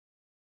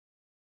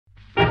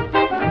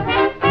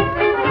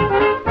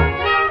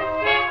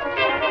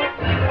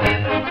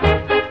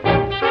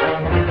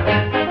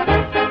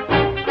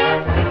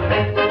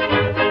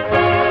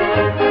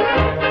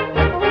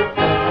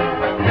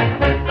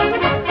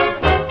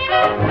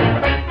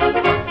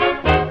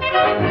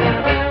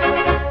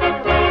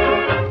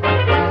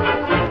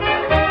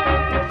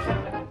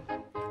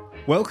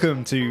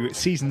Welcome to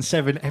Season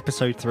 7,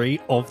 Episode 3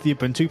 of the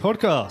Ubuntu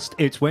Podcast.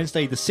 It's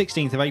Wednesday the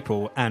 16th of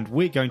April, and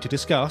we're going to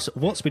discuss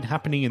what's been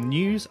happening in the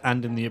news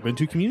and in the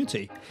Ubuntu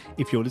community.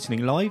 If you're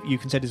listening live, you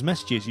can send us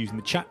messages using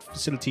the chat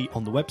facility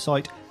on the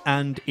website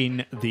and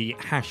in the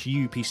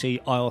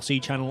 #UPC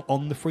IRC channel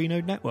on the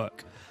Freenode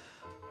network.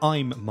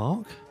 I'm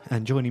Mark,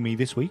 and joining me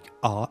this week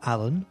are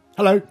Alan.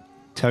 Hello.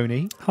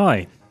 Tony.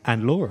 Hi.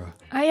 And Laura.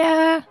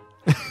 Hiya.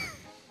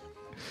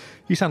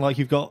 You sound like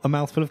you've got a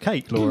mouthful of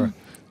cake, Laura.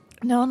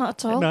 No,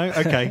 not at all. No?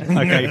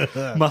 Okay.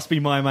 Must be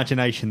my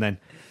imagination then.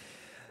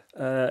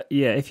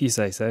 Yeah, if you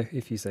say so.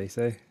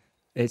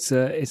 It's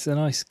a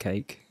nice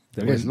cake.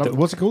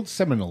 What's it called?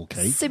 Seminole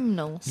cake?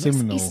 Simnel.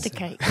 Simnel. Easter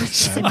cake.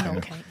 Simnel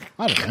cake.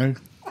 I don't know.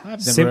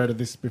 I've never heard of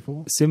this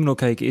before. Seminole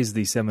cake is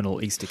the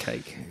Seminole Easter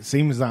cake. It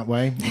seems that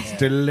way. It's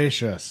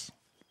delicious.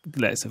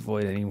 Let's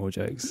avoid any more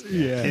jokes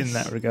Yes. in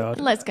that regard.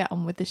 Let's get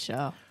on with the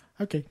show.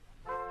 Okay.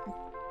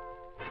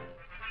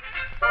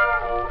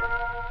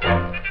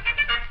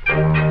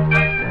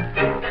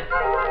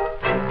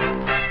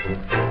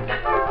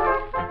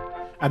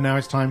 And now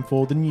it's time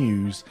for the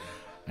news.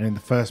 And in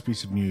the first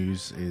piece of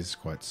news is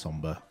quite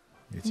somber.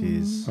 It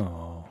is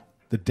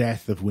the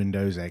death of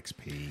Windows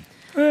XP.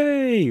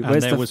 Hey,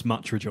 And there was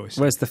much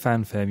rejoicing. Where's the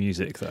fanfare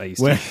music that I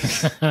used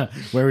to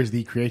Where is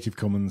the Creative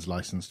Commons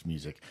licensed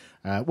music?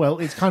 Well,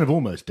 it's kind of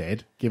almost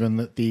dead, given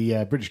that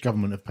the British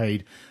government have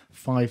paid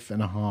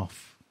 $5.5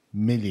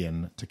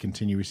 million to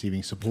continue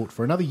receiving support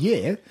for another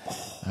year.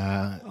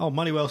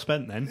 Money well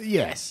spent then.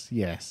 Yes.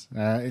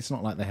 It's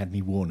not like they had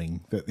any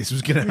warning that this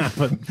was going to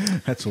happen.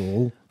 That's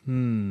all.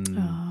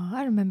 Oh,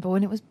 I remember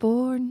when it was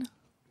born.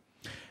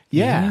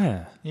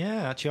 Yeah.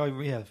 Yeah,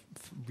 actually,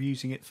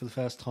 using it for the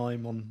first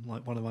time on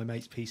like one of my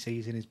mate's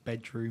PCs in his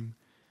bedroom.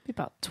 Be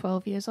about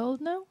 12 years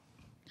old now.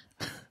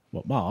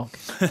 What, Mark?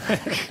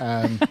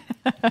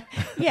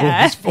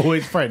 Yeah. Or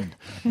his friend?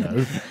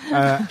 No.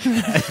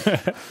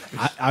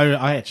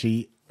 I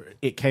actually,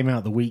 it came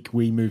out the week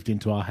we moved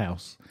into our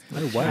house.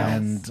 Oh, wow.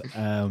 And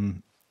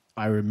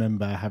I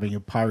remember having a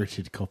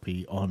pirated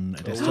copy on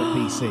a desktop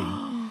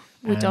PC.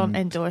 We don't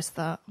endorse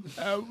that.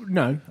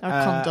 No. Or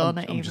condone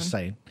it I'm even. just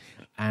saying.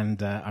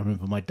 And I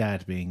remember my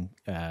dad being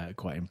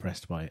quite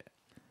impressed by it,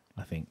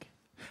 I think.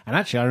 And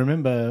actually, I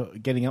remember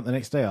getting up the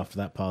next day after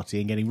that party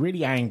and getting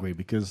really angry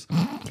because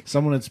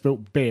someone had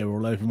spilt beer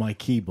all over my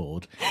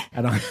keyboard.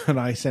 And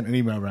I sent an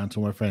email around to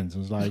all my friends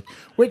and was like,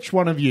 which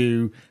one of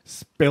you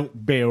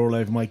spilt beer all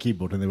over my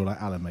keyboard? And they were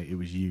like, Alan, mate, it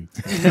was you.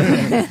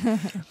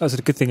 That's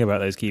a good thing about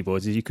those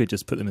keyboards is you could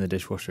just put them in the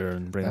dishwasher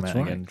and bring them That's out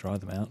right. again and dry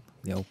them out.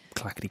 The old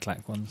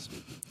clackety-clack ones.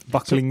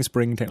 Buckling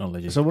spring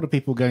technology. So what are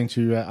people going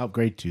to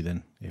upgrade to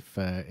then if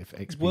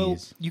XP Well,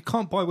 is... you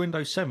can't buy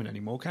Windows 7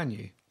 anymore, can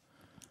you?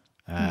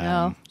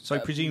 No. So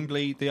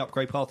presumably the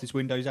upgrade path is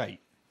Windows 8.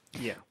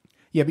 Yeah.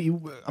 Yeah, but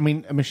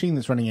a machine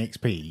that's running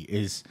XP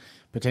is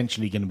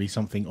potentially going to be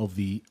something of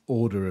the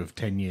order of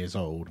 10 years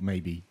old,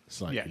 maybe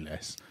slightly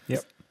less.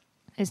 Yep.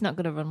 It's not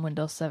going to run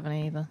Windows 7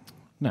 either.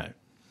 No.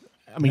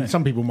 I mean,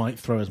 some people might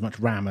throw as much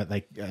RAM at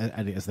it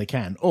as they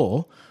can,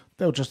 or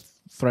they'll just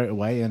throw it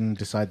away and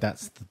decide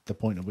that's the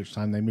point at which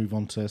time they move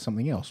on to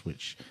something else,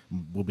 which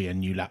will be a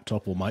new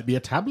laptop or might be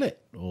a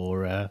tablet,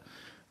 or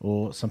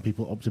some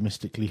people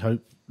optimistically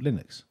hope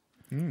Linux.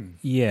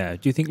 Yeah.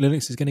 Do you think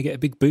Linux is going to get a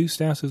big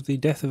boost out of the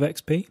death of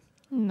XP?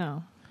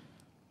 No.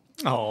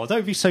 Oh,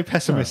 don't be so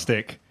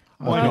pessimistic.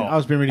 Why I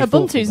was being really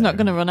thoughtful Ubuntu's not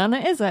there. going to run on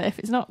it, is it? If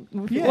it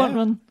won't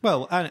run.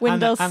 Well, and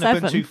Windows and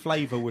 7. Ubuntu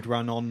Flavor would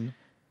run on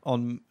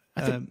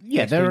I think,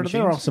 XP there are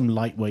machines. some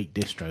lightweight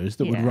distros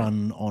that would Yeah.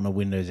 run on a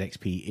Windows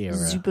XP era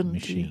Ubuntu.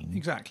 machine.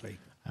 Exactly.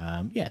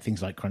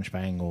 Things like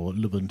Crunchbang or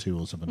Lubuntu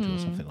or Ubuntu or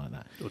something like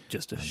that. Or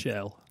just a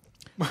shell?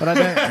 But I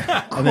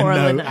don't. And then Or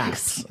no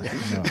Linux. apps.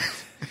 No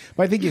apps.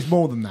 But I think it's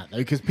more than that though,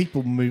 because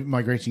people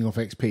migrating off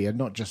XP are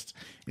not just.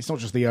 It's not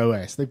just the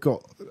OS. They've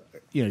got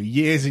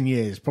years and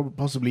years,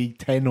 possibly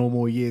 10 or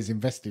more years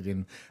invested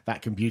in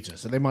that computer.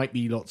 So there might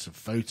be lots of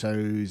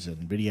photos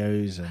and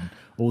videos and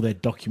all their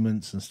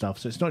documents and stuff.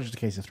 So it's not just a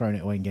case of throwing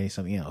it away and getting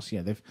something else.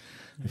 Yeah, they've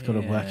got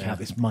to work out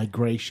this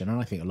migration, and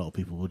I think a lot of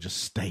people will just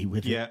stay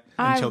with it. Yeah,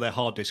 until their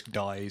hard disk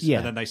dies. Yeah.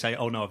 And then they say,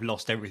 oh no, I've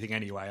lost everything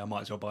anyway. I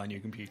might as well buy a new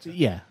computer.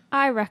 Yeah.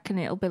 I reckon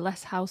it'll be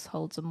less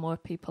households and more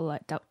people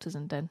like doctors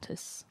and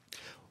dentists.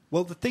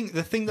 Well, the thing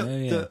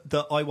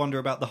that I wonder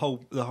about the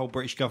whole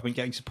British government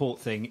getting support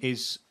thing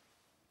is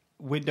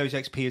Windows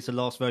XP is the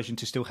last version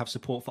to still have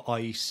support for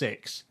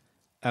IE6.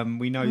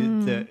 We know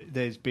that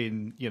there's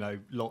been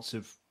lots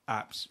of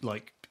apps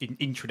like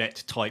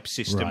intranet type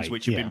systems Right,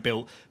 which have yeah. been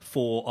built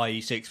for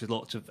IE6 with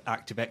lots of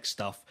ActiveX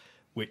stuff,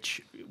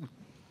 which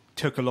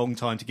took a long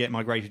time to get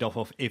migrated off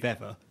of, if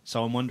ever.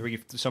 So I'm wondering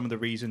if some of the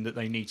reason that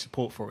they need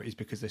support for it is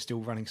because they're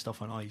still running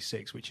stuff on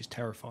IE6, which is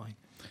terrifying.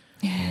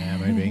 Yeah,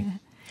 maybe.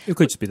 It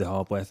could just be the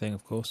hardware thing,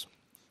 of course.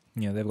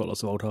 They've got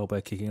lots of old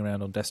hardware kicking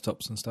around on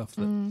desktops and stuff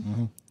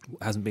that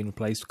hasn't been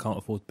replaced, can't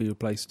afford to be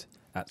replaced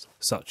at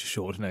such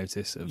short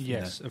notice of,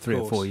 Yes, of 3 or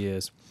course. 4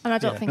 years. And I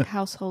don't think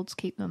households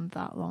keep them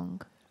that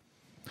long.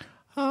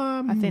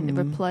 I think they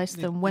replace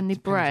them when they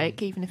depends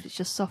break, even if it's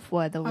just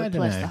software, they'll I don't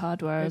replace know. the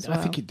hardware as well.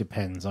 I think it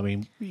depends. I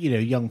mean,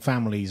 young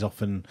families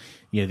often,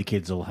 the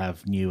kids will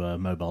have newer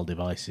mobile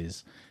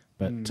devices.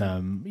 But I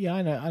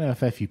know a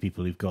fair few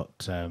people who've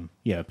got a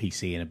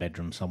PC in a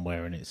bedroom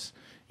somewhere, and it's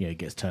it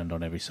gets turned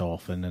on every so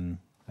often,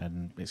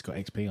 and it's got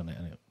XP on it,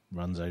 and it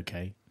runs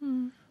okay.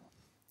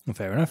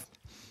 Fair enough.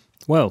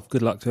 Well,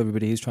 good luck to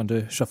everybody who's trying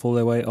to shuffle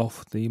their way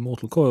off the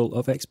mortal coil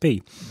of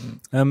XP.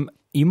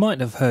 You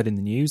might have heard in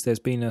the news there's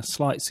been a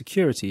slight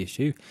security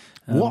issue.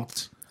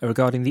 What?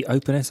 Regarding the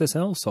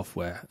OpenSSL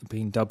software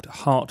being dubbed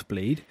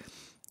Heartbleed,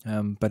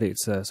 but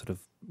it's a sort of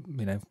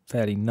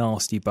fairly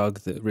nasty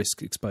bug that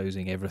risks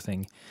exposing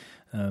everything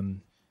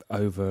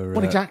over.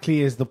 What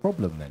exactly is the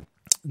problem then?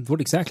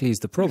 What exactly is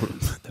the problem?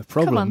 The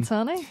problem. Come on,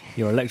 Tony.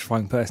 Your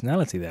electrifying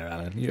personality there,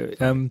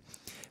 Alan.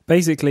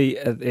 Basically,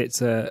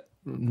 it's a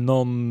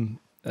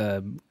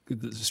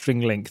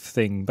string length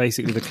thing.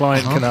 Basically, the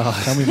client can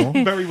ask. Tell me more.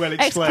 Very well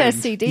Expert explained.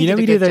 CD We did a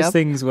do good those job.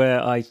 things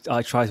where I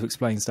try to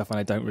explain stuff and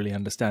I don't really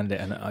understand it,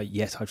 and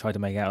yet I try to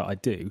make out I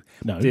do.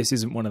 No. This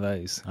isn't one of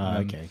those.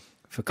 Okay.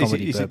 For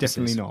comedy Is it purposes.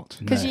 definitely not?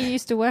 Because No. you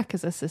used to work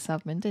as a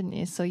sysadmin, didn't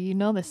you? So you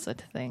know this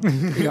sort of thing.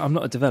 Yeah, I'm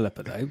not a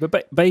developer though,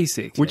 but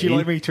basically, Would you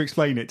like me to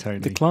explain it, Tony?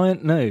 the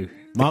client? No,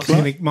 Mark's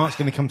going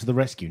to come to the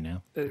rescue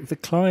now. the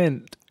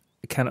client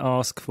can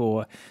ask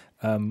for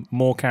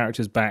more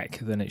characters back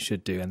than it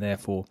should do, and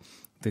therefore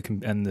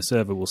the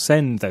server will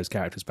send those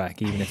characters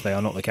back, even if they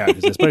are not the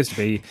characters they're supposed to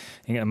be,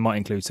 and might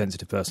include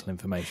sensitive personal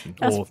information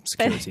or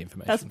security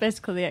information. That's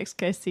basically the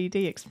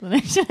XKCD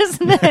explanation,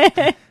 isn't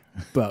it?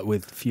 But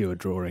with fewer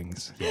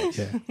drawings.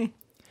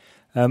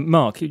 Yeah.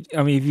 Mark,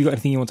 have you got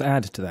anything you want to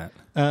add to that?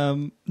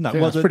 No,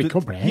 That's pretty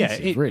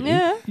comprehensive, yeah, really.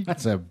 Yeah.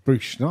 That's a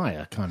Bruce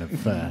Schneier kind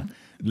of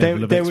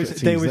level of there was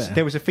expertise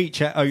there was a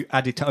feature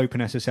added to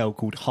OpenSSL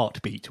called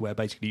Heartbeat, where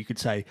basically you could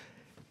say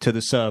to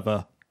the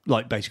server,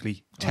 like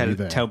basically you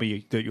there? tell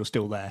me that you're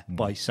still there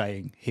by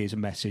saying here's a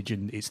message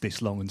and it's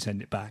this long and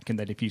send it back. And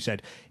then if you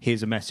said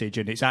here's a message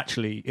and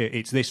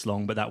it's this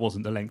long but that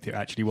wasn't the length it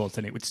actually was,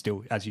 then it would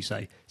still, as you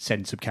say,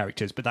 send some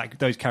characters. But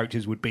those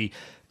characters would be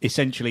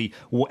essentially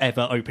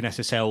whatever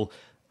OpenSSL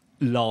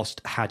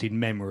last had in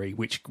memory,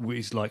 which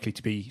is likely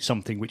to be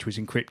something which was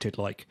encrypted,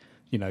 like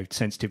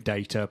sensitive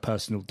data,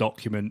 personal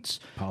documents,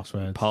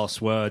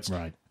 passwords,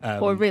 Right.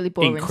 Or really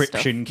boring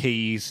encryption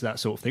keys, that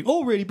sort of thing.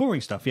 All really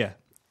boring stuff, yeah.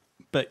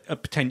 But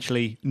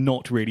potentially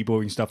not really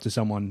boring stuff to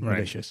someone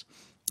malicious.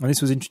 And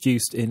this was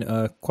introduced in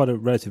quite a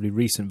relatively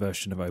recent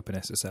version of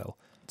OpenSSL.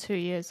 2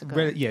 years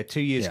ago. 2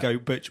 years Yeah. ago,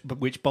 but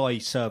which by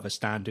server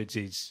standards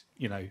is,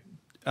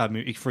 I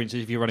mean, for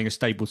instance, if you're running a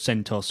stable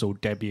CentOS or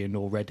Debian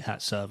or Red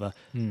Hat server,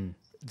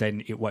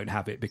 then it won't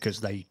have it because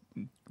they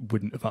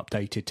wouldn't have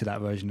updated to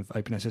that version of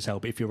OpenSSL.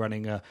 But if you're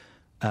running an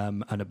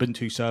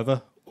Ubuntu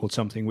server or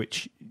something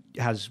which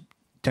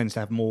tends to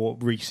have more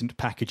recent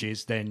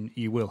packages, then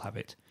you will have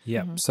it.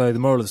 Yeah. So the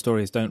moral of the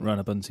story is don't run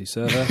a Ubuntu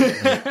server.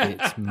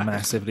 It's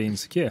massively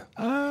insecure.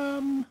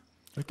 Or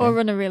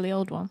run a really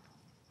old one.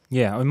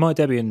 Yeah, I mean, my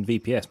Debian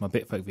VPS, my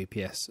Bitfolk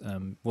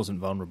VPS, wasn't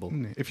vulnerable.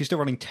 If you're still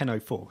running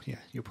 10.04, yeah,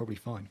 you're probably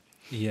fine.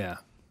 Yeah.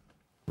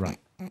 Right.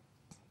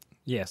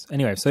 Yes.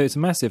 Anyway, so it's a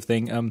massive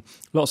thing.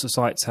 Lots of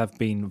sites have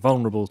been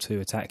vulnerable to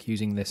attack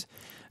using this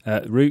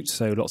route,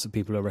 so lots of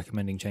people are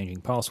recommending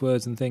changing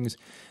passwords and things.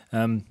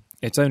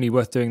 It's only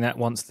worth doing that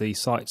once the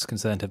sites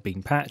concerned have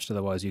been patched,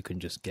 otherwise you can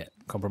just get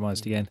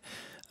compromised again.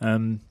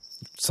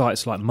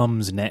 Sites like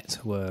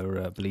Mumsnet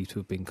were believed to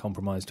have been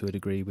compromised to a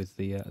degree with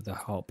the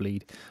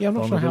Heartbleed. Yeah, I'm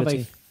not sure how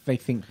vulnerability. they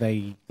think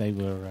they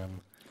were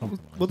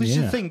compromised. Well, this is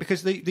the thing,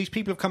 because these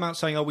people have come out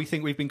saying, "Oh, we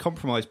think we've been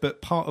compromised,"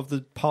 but part of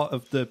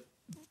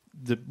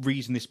the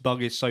reason this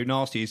bug is so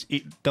nasty is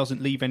it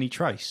doesn't leave any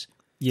trace.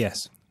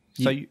 Yes.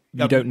 So you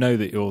don't know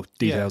that your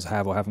details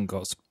have or haven't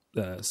got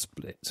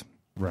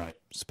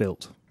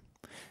spilt.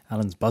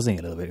 Alan's buzzing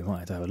a little bit. We might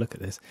have to have a look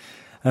at this.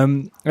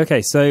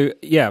 Okay, so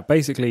yeah,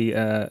 basically,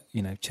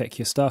 check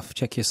your stuff,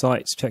 check your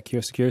sites, check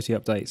your security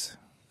updates,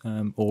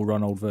 or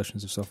run old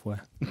versions of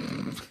software.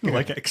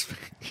 Like XP.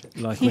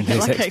 Like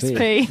Windows Like XP.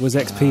 XP. Was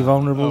XP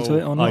vulnerable to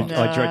it or not?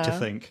 I dread to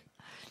think.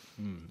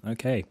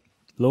 Okay.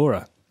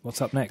 Laura, what's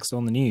up next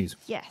on the news?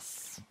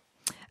 Yes.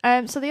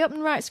 So the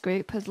Open Rights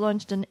Group has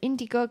launched an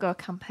Indiegogo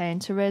campaign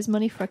to raise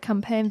money for a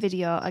campaign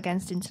video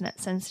against internet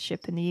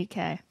censorship in the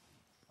UK.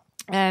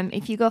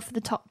 If you go for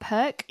the top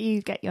perk,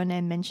 you get your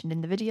name mentioned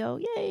in the video.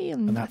 Yay!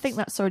 And I think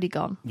that's already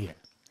gone.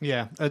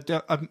 Yeah.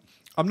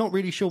 I'm not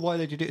really sure why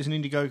they did it as an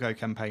Indiegogo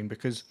campaign,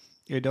 because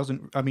it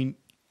doesn't... I mean,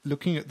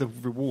 looking at the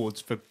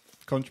rewards for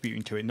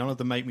contributing to it, none of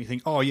them make me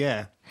think, oh,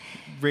 yeah,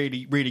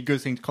 really, really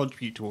good thing to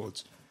contribute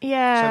towards.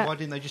 Yeah. So why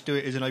didn't they just do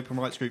it as an Open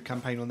Rights Group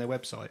campaign on their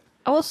website?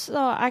 Also,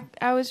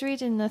 I was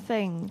reading the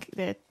thing,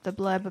 the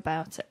blurb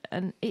about it,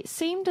 and it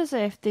seemed as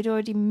if they'd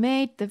already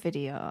made the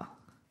video,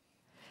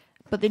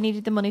 but they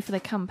needed the money for the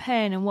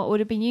campaign, and what would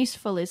have been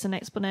useful is an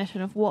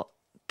explanation of what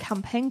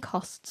campaign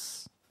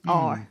costs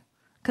are.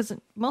 Because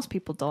most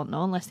people don't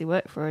know unless they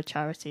work for a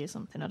charity or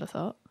something, I'd have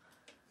thought.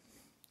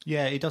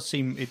 Yeah, it does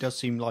seem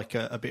like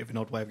a bit of an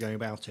odd way of going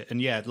about it.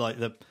 And yeah, like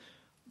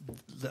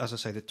as I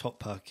say, the top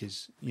perk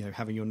is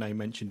having your name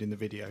mentioned in the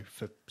video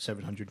for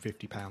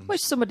 £750,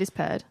 Which somebody's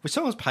paid. which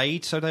someone's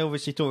paid, so they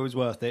obviously thought it was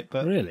worth it.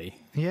 But Really?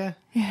 yeah,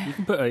 You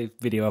can put a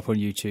video up on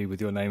YouTube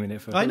with your name in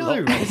it for I a know.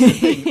 lot. That's the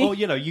thing. Or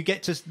you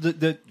get to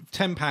the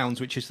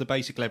 £10, which is the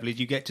basic level, is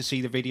you get to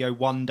see the video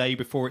one day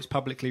before it's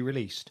publicly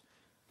released.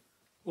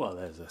 Well,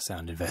 there's a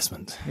sound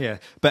investment. Yeah,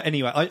 but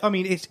anyway, I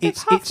mean,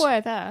 it's halfway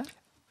there.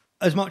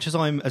 as much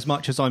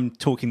as I'm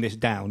talking this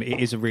down, it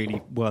is a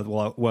really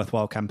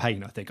worthwhile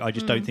campaign. I think. I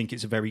just don't think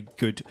it's a very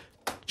good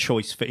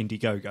choice for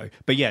Indiegogo.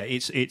 But yeah,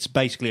 it's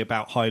basically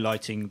about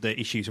highlighting the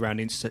issues around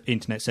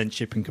internet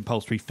censorship and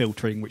compulsory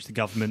filtering, which the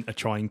government are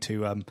trying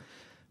to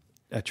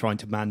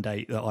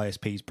mandate that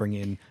ISPs bring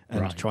in,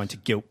 and trying to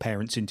guilt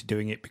parents into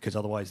doing it because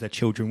otherwise their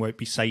children won't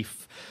be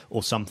safe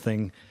or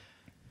something.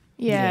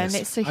 Yeah, Yes.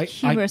 and it's a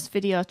humorous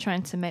video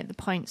trying to make the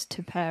points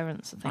to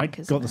parents, I think.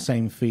 I got the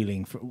same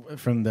feeling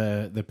from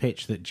the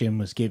pitch that Jim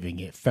was giving.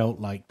 It felt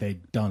like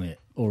they'd done it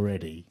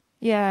already,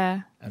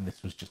 Yeah. and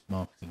this was just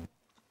marketing.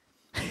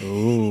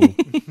 Oh,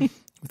 we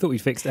thought we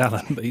fixed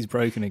Alan, but he's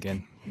broken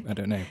again. I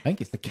don't know. I think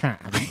it's the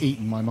cat having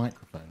eaten my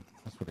microphone.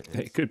 That's what it is.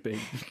 It could be.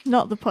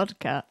 Not the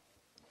podcast.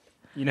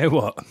 You know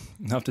what?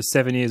 After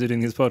 7 years of doing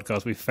this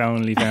podcast, we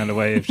finally found a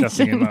way of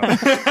shutting him up.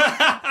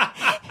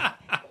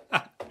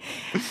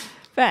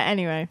 But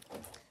anyway,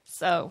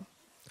 so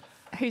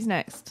who's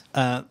next?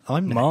 I'm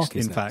next, Mark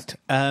is in fact.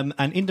 An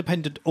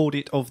independent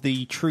audit of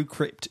the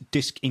TrueCrypt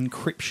disk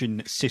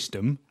encryption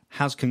system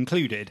has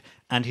concluded,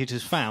 and it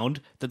has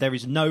found that there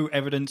is no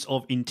evidence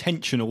of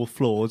intentional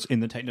flaws in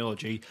the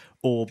technology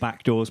or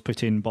backdoors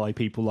put in by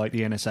people like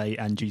the NSA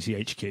and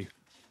GCHQ.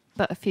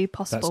 But a few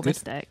possible good.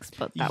 mistakes,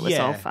 but that was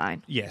all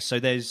fine. Yeah, so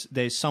there's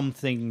some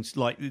things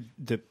like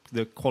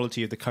the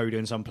quality of the code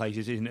in some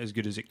places isn't as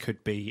good as it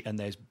could be, and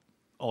there's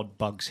odd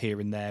bugs here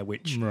and there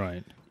which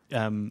Right.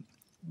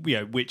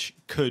 which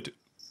could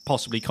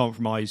possibly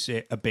compromise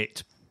it a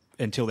bit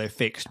until they're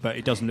fixed, but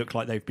it doesn't look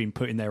like they've been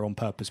put in there on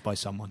purpose by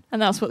someone.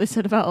 And that's what they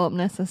said about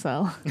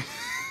OpenSSL.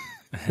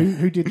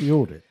 Who did the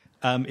audit?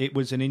 It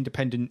was an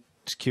independent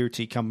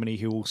security company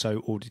who also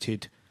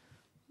audited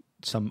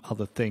some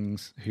other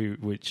things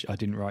which I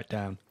didn't write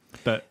down,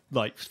 but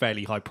like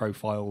fairly high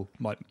profile,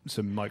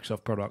 some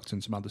Microsoft products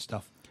and some other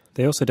stuff.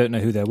 They also don't know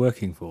who they're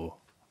working for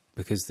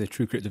because the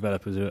TrueCrypt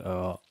developers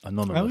are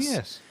anonymous. Oh,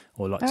 yes.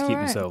 Or like to Oh, keep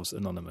right. themselves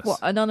anonymous. What,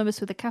 anonymous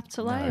with a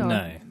capital A? Or?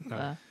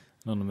 No.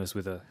 Anonymous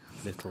with a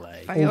little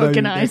a. Very Although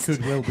organised. there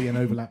could well be an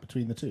overlap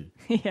between the two.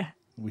 Yeah.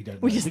 We don't know.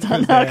 We just because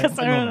don't know they're because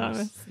they're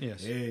anonymous.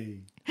 Yes. Yay.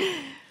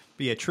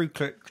 But yeah,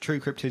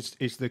 TrueCrypt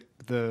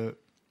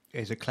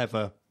is a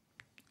clever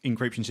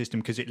encryption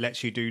system because it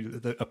lets you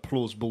do a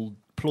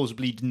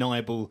plausibly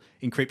deniable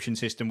encryption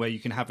system where you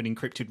can have an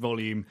encrypted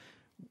volume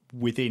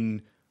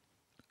within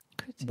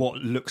what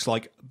looks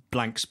like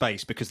blank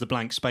space, because the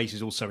blank space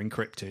is also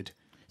encrypted.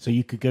 So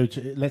you could go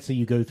to, let's say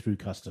you go through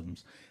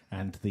customs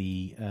and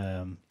the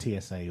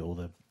TSA or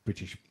the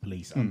British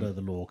police under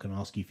the law can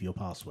ask you for your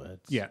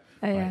passwords. Yeah.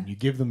 Oh, yeah. And you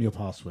give them your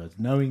passwords,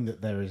 knowing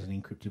that there is an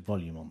encrypted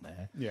volume on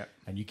there. Yeah.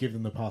 And you give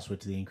them the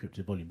password to the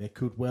encrypted volume. There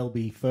could well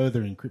be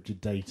further encrypted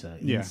data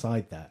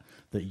inside that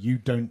you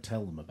don't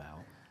tell them about.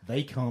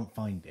 They can't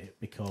find it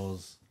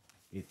because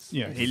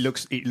It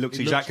looks exactly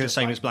the just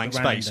same like as blank the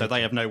random space, so data.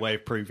 they have no way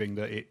of proving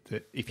that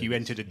if you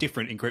entered a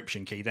different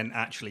encryption key, then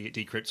actually it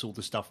decrypts all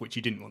the stuff which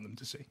you didn't want them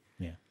to see.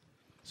 Yeah.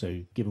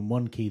 So give them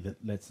one key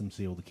that lets them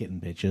see all the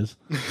kitten pictures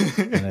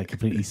and a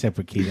completely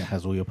separate key that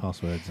has all your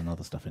passwords and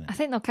other stuff in it. I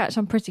think they'll catch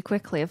on pretty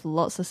quickly if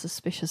lots of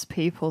suspicious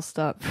people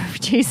start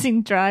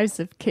producing drives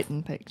of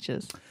kitten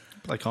pictures.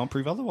 They can't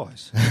prove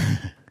otherwise.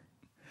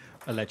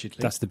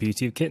 Allegedly. That's the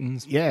beauty of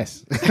kittens.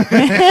 Yes.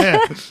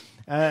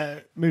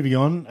 Moving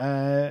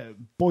on,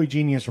 Boy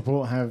Genius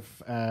Report have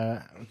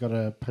got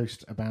a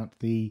post about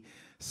the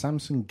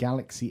Samsung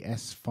Galaxy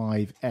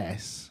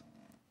S5S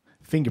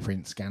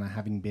fingerprint scanner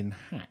having been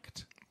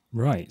hacked.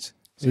 Right.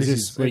 So Is this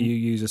this is where you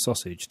use a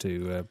sausage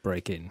to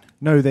break in?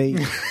 No, they.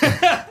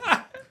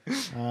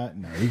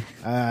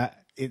 No,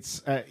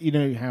 it's you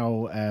know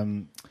how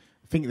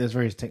there's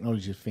various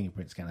technologies of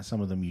fingerprint scanner.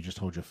 Some of them you just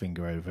hold your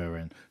finger over,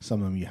 and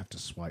some of them you have to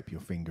swipe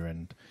your finger.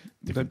 And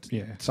different,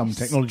 some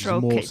technologies are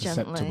Stroke more it gently.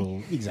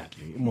 susceptible.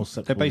 Exactly, more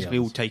susceptible. They're basically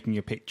than all others. taking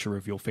a picture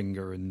of your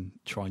finger and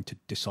trying to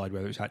decide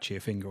whether it's actually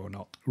a finger or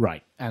not.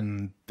 Right,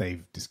 and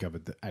they've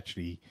discovered that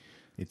actually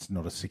it's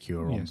not as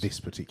secure on Yes. this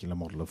particular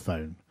model of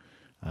phone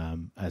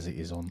as it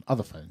is on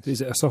other phones. Is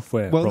it a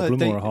software Well,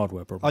 problem or a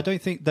hardware problem? I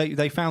don't think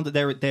they found that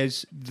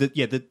there's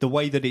the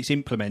way that it's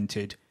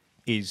implemented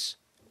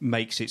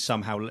makes it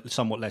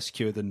somewhat less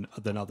secure than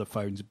other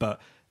phones, but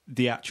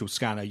the actual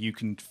scanner, you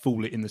can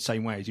fool it in the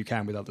same way as you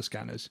can with other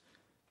scanners.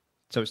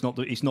 So it's not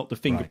the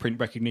fingerprint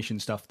recognition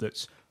stuff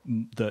that's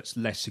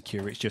less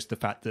secure. It's just the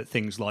fact that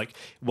things like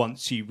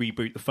once you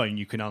reboot the phone,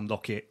 you can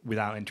unlock it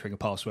without entering a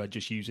password,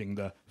 just using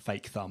the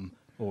fake thumb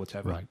or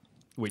whatever. Right.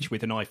 Which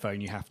with an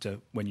iPhone, you have to,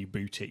 when you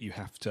boot it, you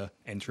have to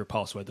enter a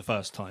password the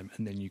first time,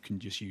 and then you can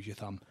just use your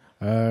thumb.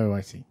 Oh,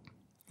 I see.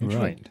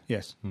 Right.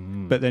 Yes.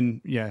 But then,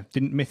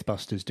 didn't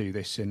Mythbusters do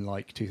this in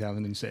like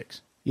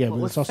 2006? Yeah, What,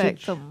 with a with fake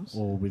sausage thumbs?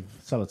 or with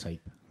sellotape.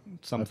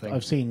 Something.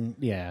 I've seen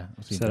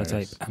Sellotape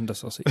various. and a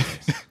sausage.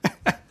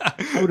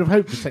 I would have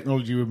hoped the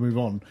technology would move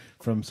on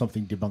from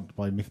something debunked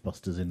by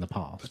Mythbusters in the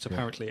past. But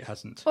apparently it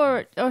hasn't.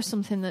 Or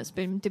something that's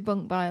been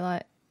debunked by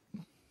like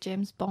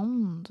James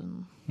Bond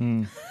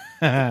and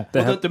Well,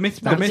 the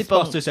Mythbusters debunked,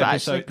 but episode.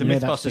 actually- The Yeah,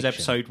 that's Mythbusters fiction.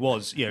 episode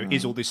was,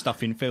 is all this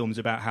stuff in films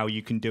about how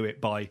you can do it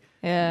by,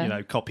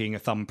 Yeah. copying a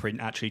thumbprint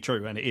actually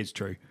true, and it is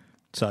true.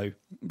 So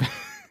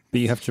But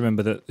you have to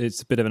remember that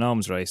it's a bit of an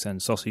arms race,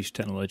 and sausage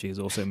technology has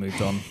also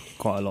moved on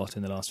quite a lot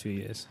in the last few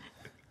years.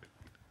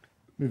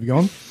 Moving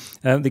on.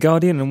 The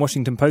Guardian and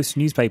Washington Post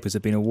newspapers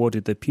have been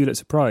awarded the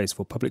Pulitzer Prize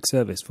for public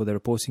service for their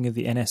reporting of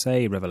the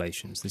NSA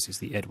revelations. This is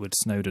the Edward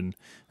Snowden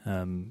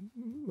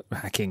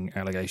hacking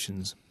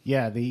allegations.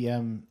 Yeah,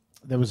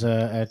 there was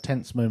a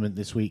tense moment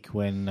this week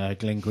when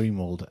Glenn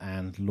Greenwald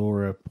and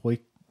Laura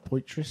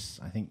Poitras,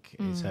 I think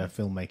is her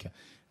filmmaker,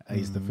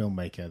 is the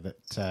filmmaker,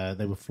 that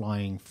they were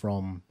flying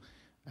from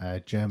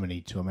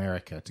Germany to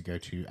America to go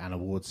to an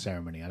awards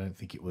ceremony. I don't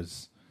think it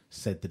was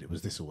said that it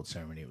was this awards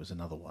ceremony, it was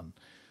another one.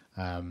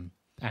 And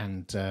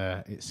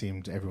it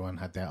seemed everyone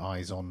had their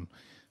eyes on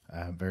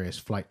various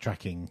flight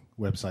tracking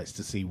websites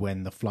to see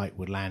when the flight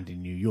would land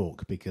in New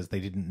York, because they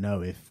didn't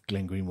know if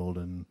Glenn Greenwald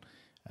and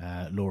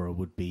Laura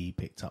would be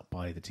picked up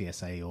by the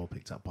TSA or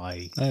picked up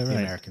by the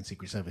American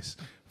Secret Service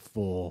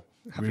for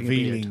Having a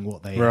revealing beard.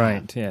 what they Right,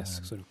 had.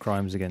 yes, sort of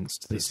crimes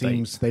against the It state.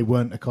 seems they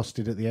weren't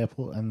accosted at the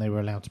airport and they were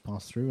allowed to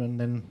pass through and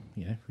then,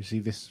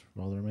 receive this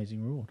rather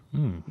amazing reward.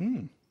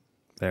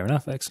 Fair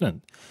enough,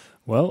 excellent.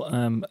 Well,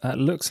 that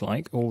looks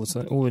like all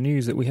the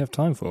news that we have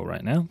time for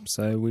right now,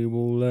 so we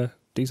will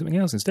do something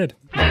else instead.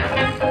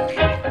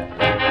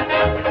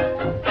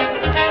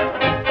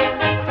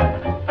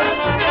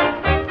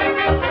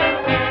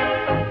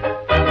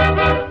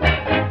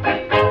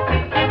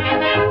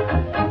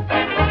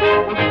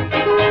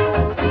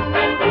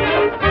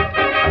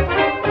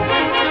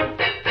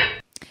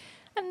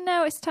 And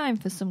now it's time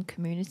for some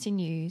community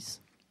news.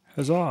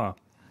 Huzzah!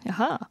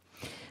 Aha.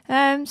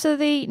 So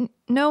the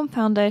Gnome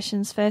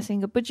Foundation's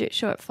facing a budget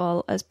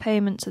shortfall as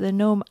payment to the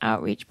Gnome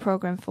Outreach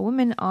Programme for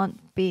Women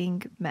aren't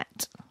being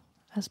met.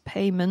 As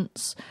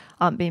payments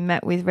aren't being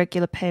met with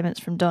regular payments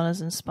from donors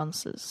and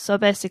sponsors. So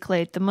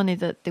basically, the money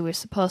that they were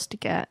supposed to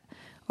get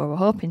or were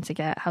hoping to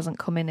get hasn't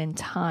come in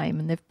time,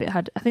 and I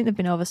think they've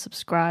been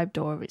oversubscribed,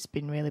 or it's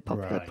been really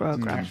popular Right,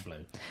 program. cash flow.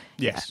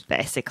 yes,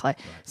 Basically.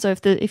 So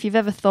if you've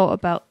ever thought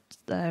about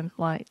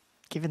like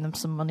giving them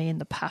some money in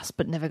the past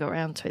but never got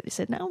around to it, they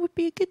said now would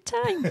be a good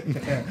time.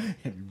 It'd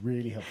be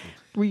really helpful.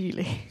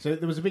 Really. So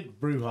there was a big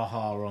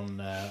brouhaha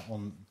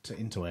on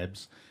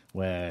interwebs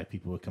where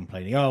people were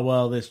complaining, oh,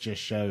 well, this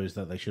just shows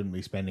that they shouldn't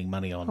be spending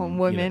money on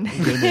women.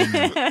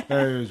 women,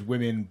 those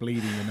women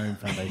bleeding the Gnome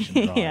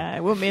Foundation dry. Yeah,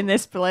 it wouldn't be in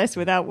this place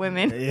without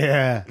women.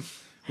 Yeah,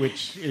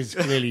 which is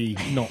clearly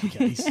not the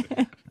case.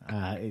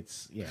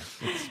 It's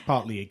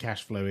partly a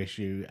cash flow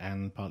issue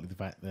and partly the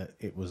fact that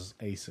it was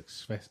a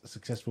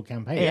successful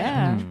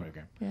campaign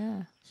program.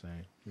 Yeah. So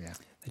yeah,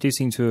 They do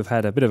seem to have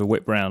had a bit of a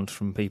whip round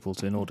from people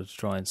in order to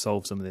try and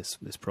solve some of this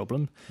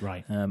problem.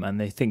 right. And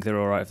they think they're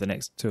all right for the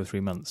next 2 or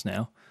 3 months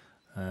now.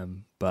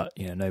 But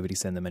nobody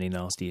send them any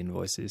nasty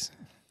invoices.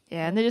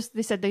 Yeah, and they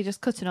said they're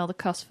just cutting all the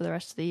costs for the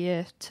rest of the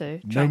year to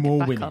try No and get more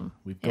back women. on.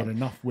 We've got Yeah.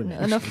 enough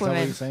women. Enough Is that what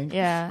women. you're saying?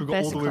 Yeah, we've got all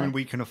the basically. women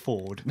we can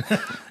afford.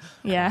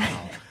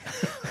 Yeah,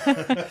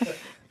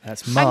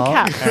 That's and Mark.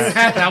 cats.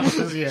 That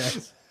was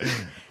yes.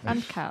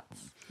 And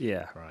cats.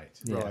 Yeah. Right.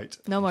 Yeah. Right.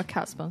 No more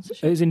cat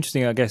sponsorship. It's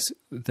interesting, I guess,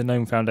 the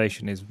Gnome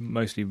Foundation is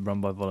mostly run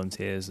by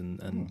volunteers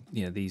and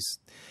these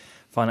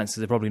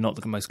finances are probably not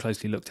the most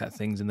closely looked at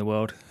things in the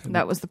world.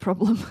 That was the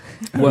problem.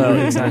 Well,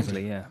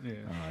 exactly, yeah.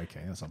 Oh,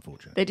 okay, that's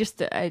unfortunate. They just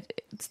there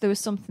was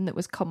something that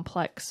was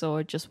complex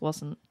or just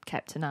wasn't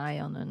kept an eye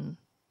on, and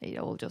it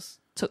all just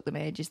took them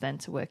ages then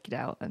to work it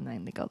out, and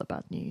then they got the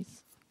bad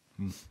news.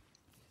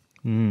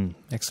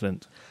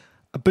 Excellent.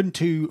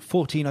 Ubuntu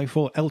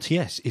 14.04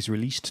 LTS is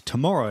released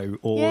tomorrow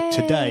or Yay.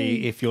 today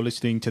if you're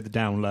listening to the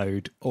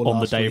download Or on the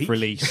last day week. of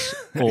release,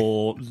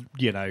 or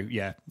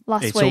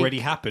Last it's week, already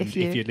happened if if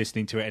you- you're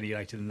listening to it any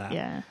later than that.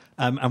 Yeah,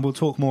 And we'll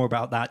talk more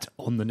about that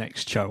on the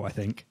next show, I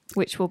think.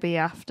 which will be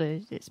after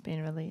it's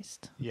been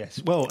released. Yes.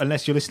 Well,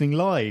 unless you're listening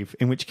live,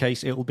 in which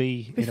case it'll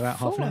be in about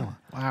half an hour.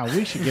 Wow,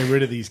 we should get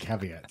rid of these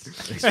caveats.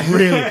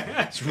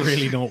 It's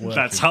really not working.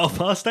 That's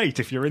 8:30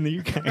 if you're in the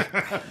UK.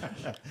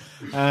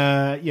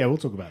 Yeah, we'll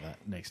talk about that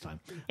next time.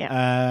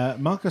 Yeah.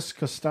 Marcos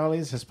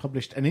Costales has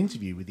published an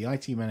interview with the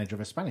IT manager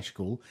of a Spanish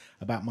school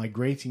about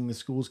migrating the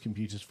school's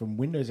computers from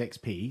Windows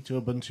XP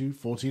to Ubuntu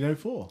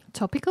 14.04.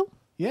 Topical?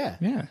 Yeah.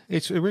 Yeah,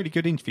 it's a really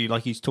good interview.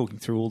 Like, he's talking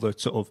through all the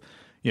sort of,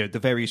 the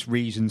various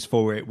reasons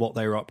for it, what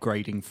they were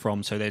upgrading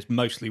from. So there's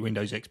mostly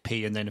Windows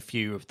XP, and then a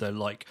few of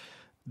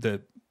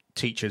the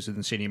teachers and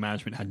the senior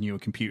management had newer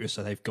computers,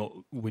 so they've got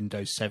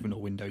Windows 7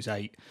 or Windows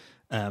 8.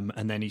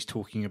 And then he's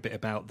talking a bit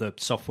about the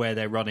software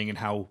they're running and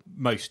how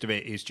most of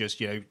it is just,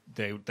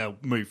 they'll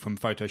move from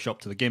Photoshop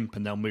to the GIMP,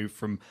 and they'll move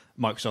from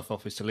Microsoft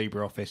Office to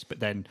LibreOffice, but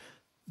then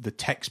the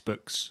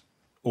textbooks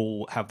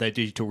all have their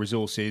digital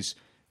resources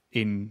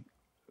in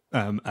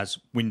as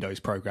Windows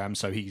programs.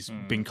 So he's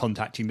been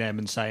contacting them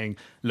and saying,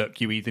 look,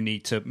 you either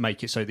need to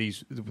make it so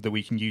that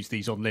we can use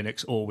these on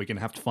Linux, or we're going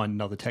to have to find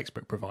another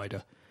textbook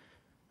provider.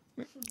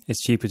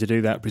 It's cheaper to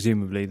do that,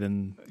 presumably,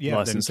 than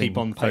licensing keep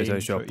on paying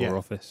Photoshop or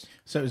Office.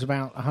 So it was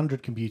about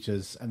 100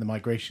 computers, and the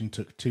migration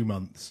took 2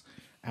 months.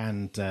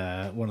 And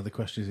one of the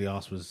questions he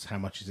asked was, how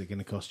much is it going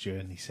to cost you?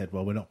 And he said,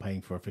 well, we're not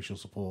paying for official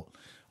support,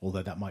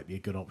 although that might be a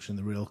good option.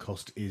 The real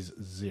cost is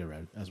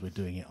 0, as we're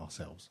doing it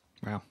ourselves.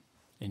 Wow.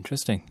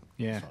 Interesting.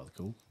 Yeah. That's rather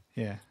cool.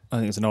 Yeah. I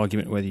think it's an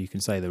argument whether you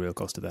can say the real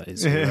cost of that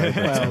is.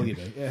 Well,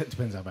 it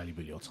depends how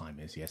valuable your time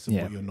is, yes, and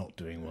Yeah. what you're not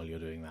doing while you're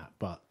doing that.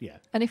 But, yeah.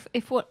 And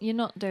if what you're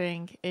not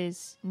doing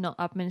is not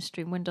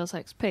administering Windows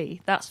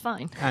XP, that's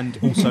fine. And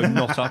also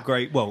not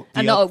upgrade. Well,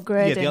 And not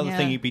upgrading, Yeah, the other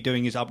thing yeah. you'd be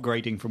doing is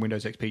upgrading from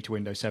Windows XP to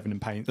Windows 7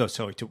 and paying.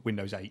 To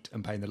Windows 8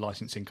 and paying the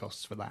licensing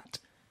costs for that.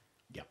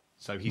 Yeah.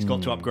 So he's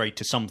got to upgrade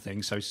to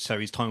something. So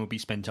his time will be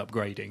spent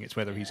upgrading. It's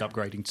whether he's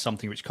upgrading to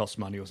something which costs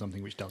money or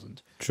something which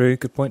doesn't. True.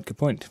 Good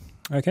point.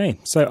 Okay,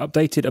 so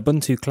updated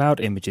Ubuntu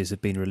cloud images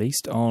have been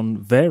released on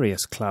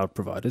various cloud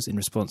providers in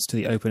response to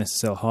the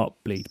OpenSSL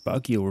Heartbleed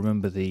bug. You'll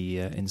remember the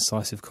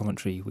incisive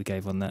commentary we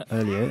gave on that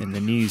earlier in the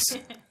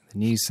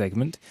news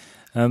segment.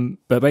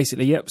 But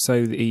basically, yep,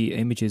 so the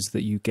images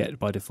that you get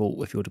by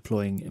default if you're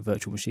deploying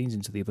virtual machines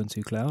into the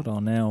Ubuntu cloud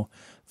are now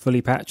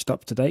fully patched,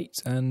 up to date,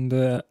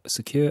 and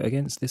secure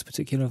against this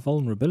particular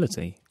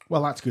vulnerability.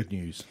 Well, that's good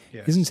news.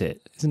 Yes. Isn't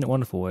it? Isn't it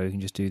wonderful where we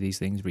can just do these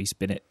things,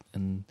 respin it,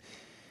 and,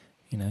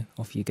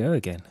 off you go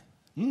again.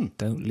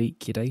 Don't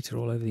leak your data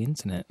all over the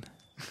internet.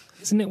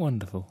 Isn't it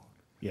wonderful?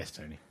 Yes,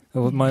 Tony.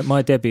 Oh,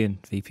 my Debian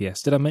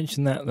VPS. Did I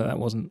mention that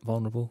wasn't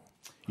vulnerable?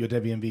 Your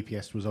Debian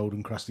VPS was old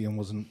and crusty and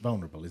wasn't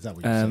vulnerable. Is that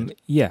what you said?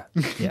 Yeah.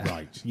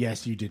 Right.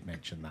 Yes, you did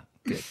mention that.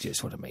 Good.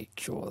 Just want to make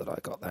sure that I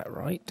got that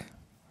right.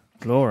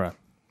 Laura,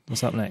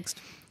 what's up next?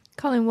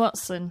 Colin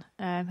Watson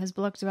has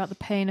blogged about the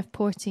pain of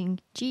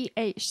porting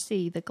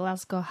GHC, the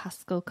Glasgow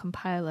Haskell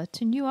compiler,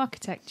 to new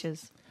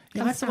architectures.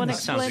 Yeah, Can I someone found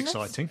That sounds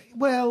explain this? exciting.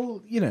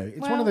 Well, it's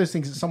one Well- of those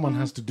things that someone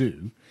has to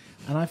do,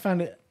 and I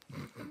found it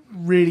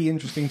really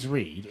interesting to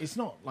read. It's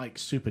not like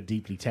super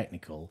deeply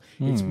technical.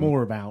 It's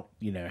more about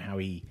how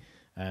he,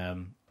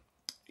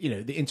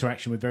 the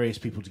interaction with various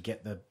people to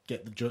get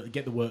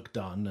the work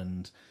done,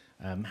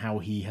 and how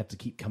he had to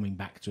keep coming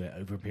back to it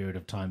over a period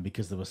of time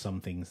because there were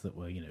some things that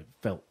were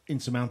felt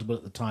insurmountable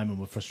at the time and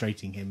were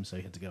frustrating him, so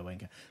he had to go away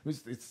and go.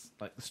 It's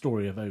like the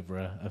story of over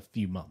a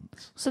few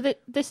months. So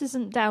this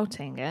isn't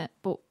doubting it,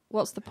 but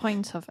what's the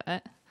point of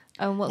it?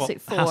 And what's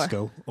it for?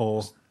 Haskell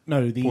or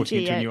No, the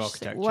porting into a new GH.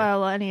 architecture.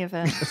 Well, any of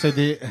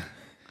it.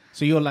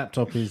 So your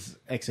laptop is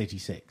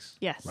x86,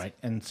 Yes. right?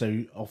 And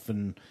so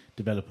often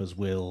developers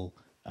will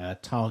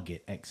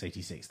target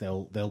x86.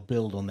 They'll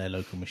build on their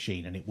local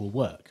machine and it will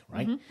work,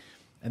 right? Mm-hmm.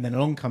 And then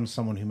along comes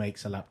someone who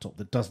makes a laptop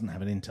that doesn't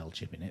have an Intel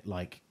chip in it,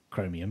 like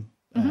Chromium,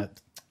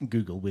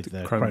 Google with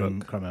the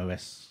Chrome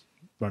OS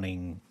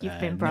running You've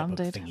been netbook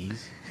branded.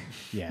 thingies.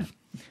 Yeah,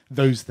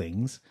 those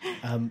things.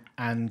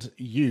 And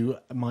you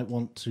might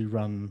want to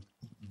run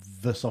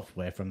the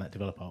software from that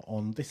developer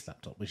on this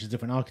laptop, which is a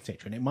different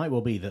architecture. And it might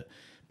well be that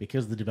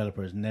because the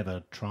developer has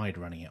never tried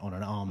running it on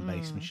an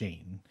ARM-based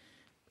machine,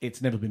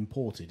 it's never been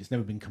ported, it's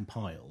never been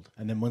compiled.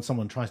 And then when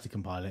someone tries to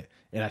compile it,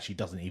 it actually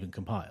doesn't even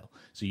compile.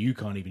 So you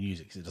can't even use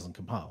it because it doesn't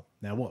compile.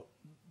 Now,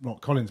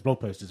 what Colin's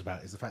blog post is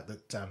about is the fact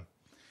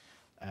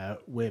that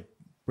we're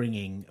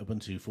bringing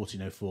Ubuntu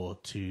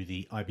 14.04 to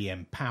the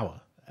IBM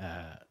Power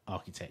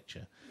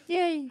architecture.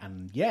 Yay.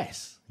 And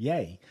yes,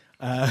 yay.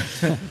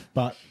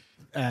 But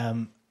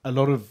a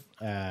lot of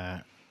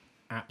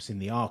apps in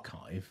the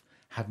archive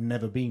have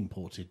never been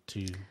ported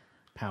to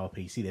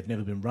PowerPC. They've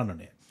never been run on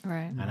it.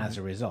 Right. And as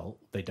a result,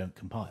 they don't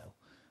compile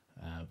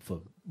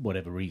for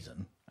whatever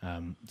reason.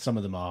 Some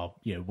of them are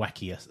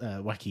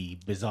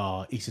wacky,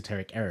 bizarre,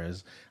 esoteric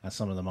errors, and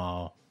some of them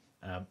are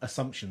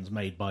assumptions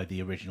made by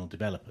the original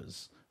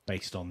developers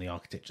based on the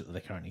architecture that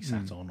they're currently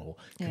sat on, or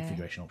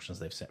configuration options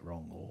they've set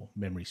wrong, or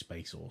memory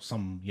space, or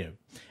some.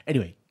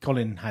 Anyway,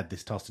 Colin had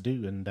this task to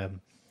do, and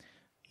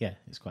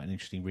it's quite an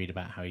interesting read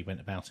about how he went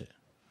about it.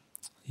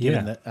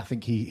 Given that, I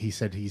think he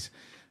said he's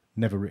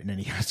never written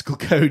any Haskell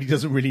code. He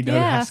doesn't really know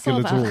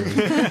Haskell at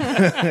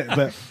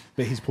all.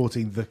 but he's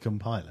porting the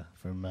compiler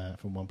from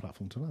one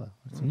platform to another.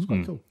 It's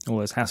quite cool. All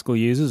those Haskell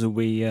users will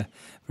be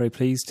very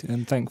pleased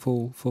and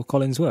thankful for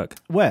Colin's work.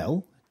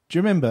 Well, do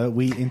you remember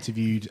we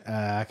interviewed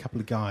a couple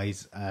of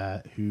guys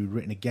who'd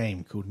written a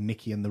game called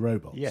Nicky and the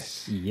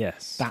Robots?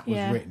 Yes. That was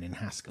written in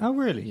Haskell. Oh,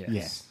 really?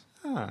 Yes.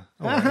 Ah,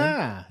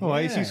 Aha! Oh,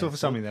 it's Yeah. useful for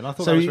something then. I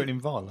thought So that was written in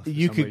Vala for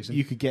you some could reason.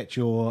 you could get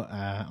your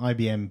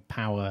IBM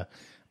Power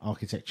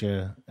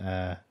architecture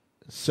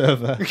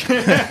server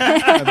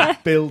and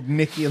build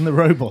Nicky and the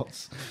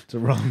Robots to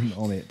run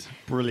on it.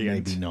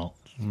 Brilliant. Maybe not.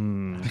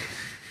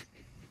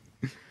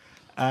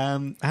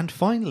 And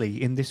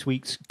finally, in this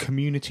week's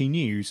community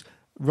news,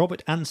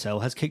 Robert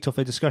Ansell has kicked off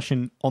a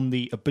discussion on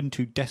the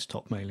Ubuntu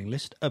desktop mailing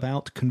list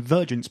about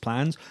convergence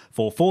plans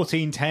for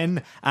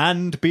 14.10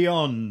 and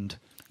beyond.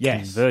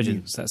 Yes.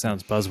 Convergence. That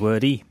sounds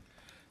buzzwordy.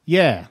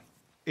 Yeah.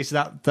 Is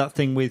that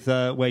thing with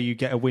where you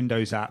get a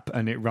Windows app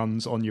and it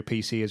runs on your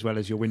PC as well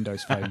as your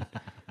Windows phone?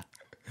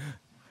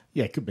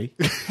 Yeah, it could be.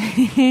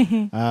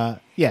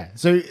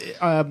 So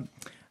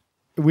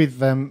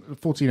with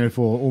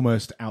 1404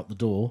 almost out the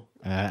door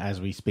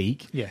as we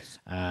speak, Yes.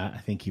 I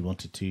think he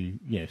wanted to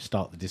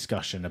start the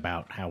discussion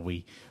about how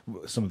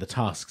some of the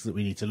tasks that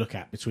we need to look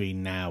at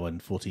between now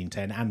and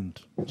 1410 and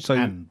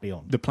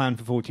beyond. The plan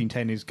for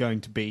 1410 is going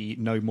to be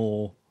no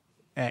more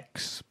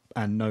X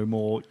and no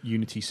more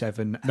Unity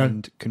 7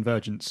 and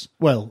convergence.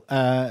 Well,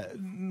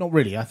 not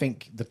really. I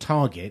think the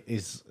target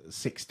is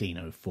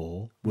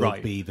 1604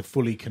 will be the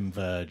fully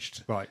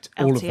converged, right?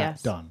 All LTS. of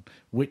that done.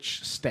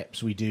 Which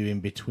steps we do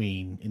in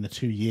the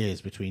 2 years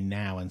between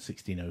now and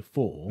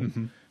 1604,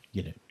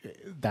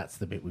 that's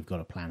the bit we've got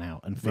to plan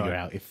out and figure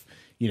out if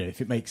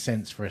it makes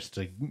sense for us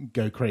to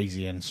go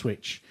crazy and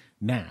switch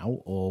now,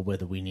 or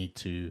whether we need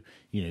to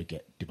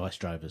get device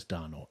drivers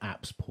done or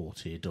apps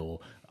ported or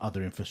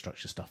other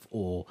infrastructure stuff,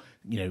 or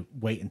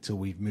wait until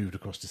we've moved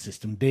across to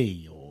system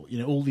D, or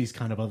all these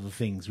kind of other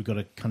things. We've got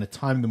to kind of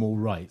time them all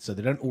right so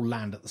they don't all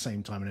land at the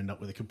same time and end up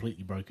with a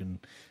completely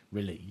broken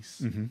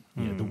release.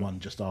 The one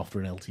just after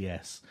an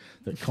LTS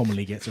that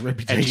commonly gets a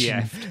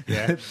reputation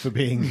for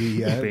being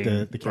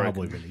the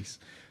cowboy release.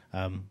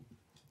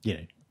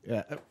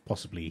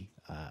 Possibly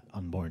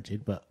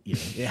unwarranted, but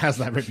it has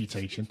that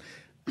reputation.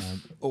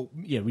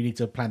 We need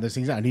to plan those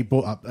things out. And he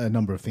brought up a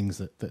number of things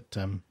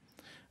that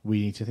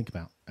we need to think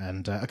about,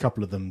 and a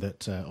couple of them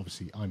that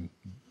obviously I'm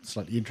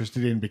slightly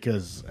interested in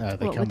because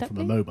they come from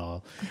a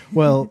mobile.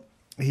 Well,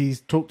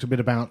 he's talked a bit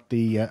about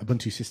the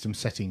Ubuntu system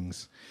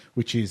settings,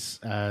 which is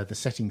the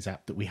settings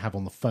app that we have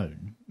on the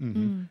phone,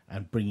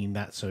 and bringing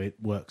that so it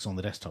works on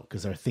the desktop,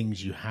 because there are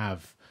things you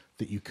have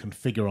that you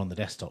configure on the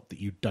desktop that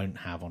you don't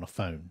have on a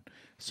phone.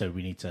 So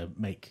we need to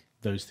make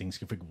those things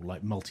configurable,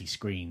 like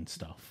multi-screen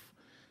stuff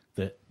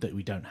that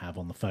we don't have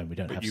on the phone. We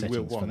don't have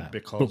settings for that,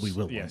 but we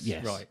will. Yes,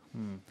 right.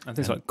 And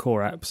things like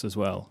core apps as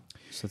well.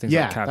 So things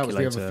like calculator.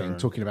 That was the other thing,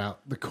 talking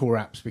about the core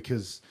apps,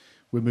 because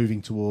we're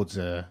moving towards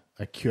a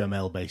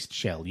QML-based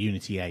shell,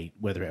 Unity 8,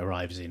 whether it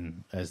arrives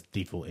in as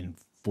default in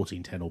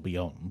 1410 or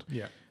beyond.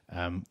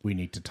 We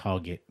need to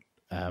target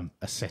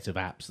a set of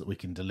apps that we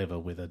can deliver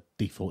with a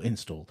default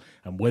install,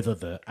 and whether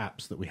the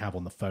apps that we have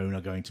on the phone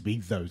are going to be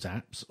those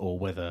apps, or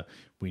whether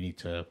we need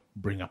to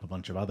bring up a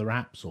bunch of other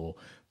apps, or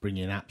bring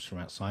in apps from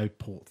outside,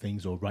 port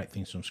things, or write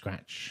things from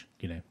scratch.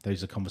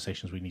 Those are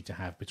conversations we need to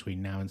have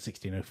between now and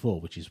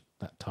 1604, which is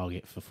that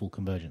target for full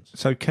convergence.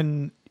 So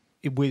when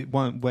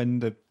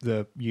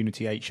the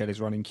Unity 8 shell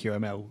is running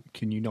QML,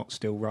 can you not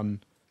still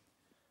run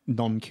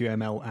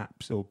non-QML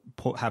apps, or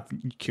have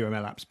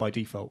QML apps by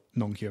default,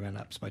 non-QML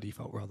apps by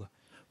default, rather?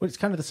 Well, it's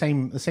kind of the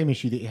same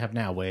issue that you have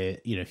now, where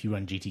if you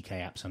run GTK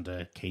apps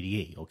under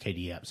KDE or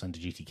KDE apps under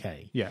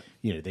GTK,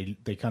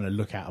 they kind of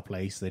look out of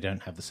place. They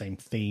don't have the same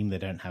theme. They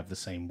don't have the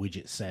same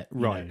widget set.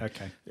 Right.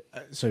 Okay.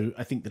 So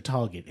I think the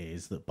target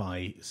is that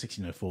by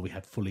 1604 we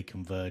had fully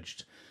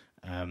converged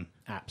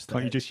apps.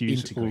 Can't you just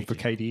use all the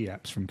KDE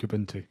apps from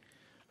Ubuntu?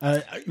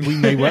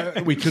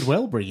 We could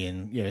well bring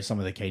in some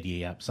of the KDE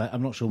apps.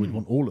 I'm not sure we'd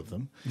want all of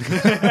them,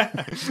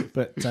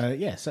 but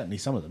certainly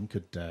some of them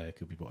could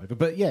be brought over.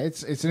 But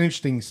it's an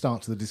interesting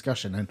start to the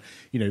discussion, and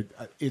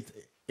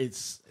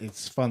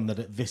it's fun that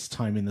at this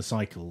time in the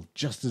cycle,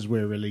 just as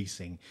we're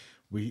releasing,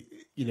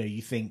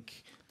 you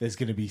think there's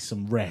going to be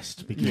some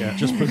rest because you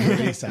just put the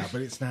release out,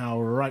 but it's now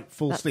right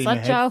full steam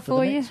ahead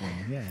for the next one.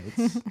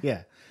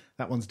 Yeah,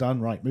 that one's done.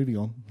 Right, moving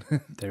on.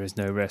 There is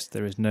no rest.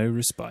 There is no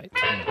respite.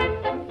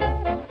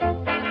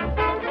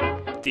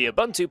 The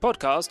Ubuntu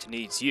podcast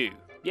needs you.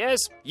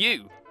 Yes,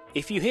 you.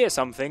 If you hear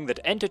something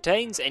that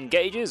entertains,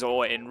 engages,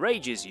 or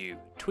enrages you,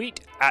 tweet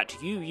at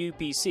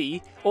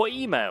UUPC or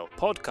email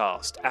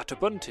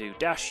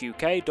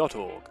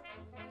podcast@ubuntu-uk.org.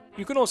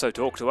 You can also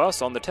talk to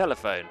us on the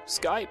telephone,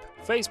 Skype,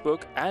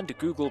 Facebook, and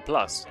Google+.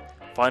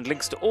 Find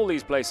links to all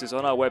these places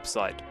on our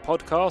website,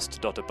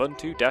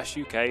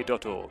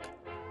 podcast.ubuntu-uk.org.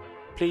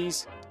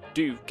 Please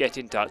do get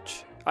in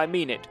touch. I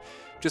mean it.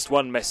 Just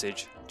one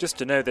message, just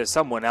to know there's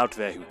someone out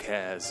there who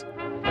cares.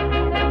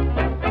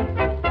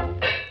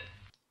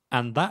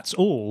 And that's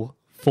all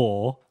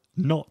for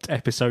not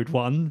episode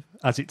 1,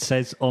 as it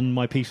says on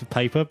my piece of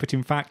paper, but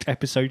in fact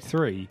episode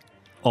 3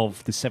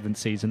 of the 7th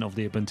season of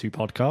the Ubuntu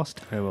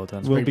podcast. Very well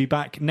done. We'll be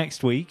back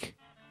next week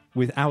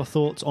with our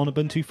thoughts on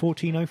Ubuntu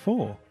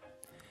 14.04.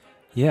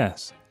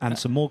 Yes. And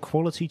some more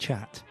quality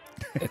chat.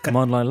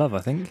 Command line love, I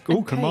think.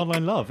 Oh, command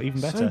line love,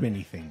 even better. So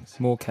many things.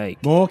 More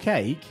cake. More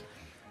cake?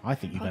 I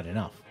think you've had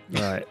enough.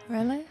 Right.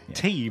 Really? Yeah.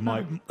 Tea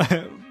might go Tea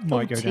down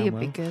would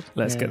well. be good.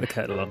 Let's get the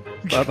kettle on.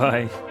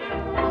 Bye-bye.